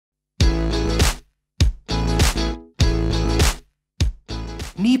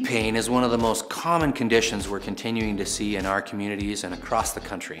Knee pain is one of the most common conditions we're continuing to see in our communities and across the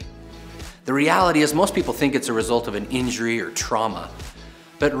country. The reality is most people think it's a result of an injury or trauma,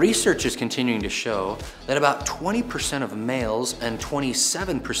 but research is continuing to show that about 20% of males and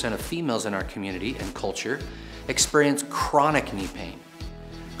 27% of females in our community and culture experience chronic knee pain.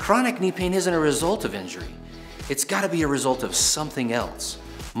 Chronic knee pain isn't a result of injury. It's got to be a result of something else.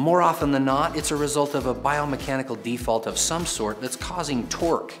 More often than not, it's a result of a biomechanical default of some sort that's causing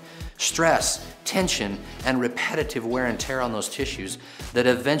torque, stress, tension, and repetitive wear and tear on those tissues that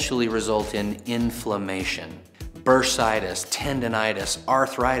eventually result in inflammation. Bursitis, tendinitis,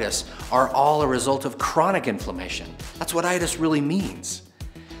 arthritis are all a result of chronic inflammation. That's what itis really means.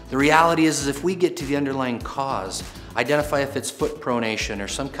 The reality is if we get to the underlying cause, identify if it's foot pronation or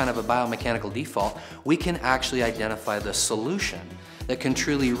some kind of a biomechanical default, we can actually identify the solution that can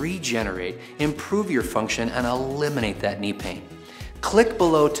truly regenerate, improve your function, and eliminate that knee pain. Click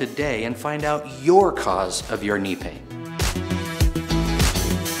below today and find out your cause of your knee pain.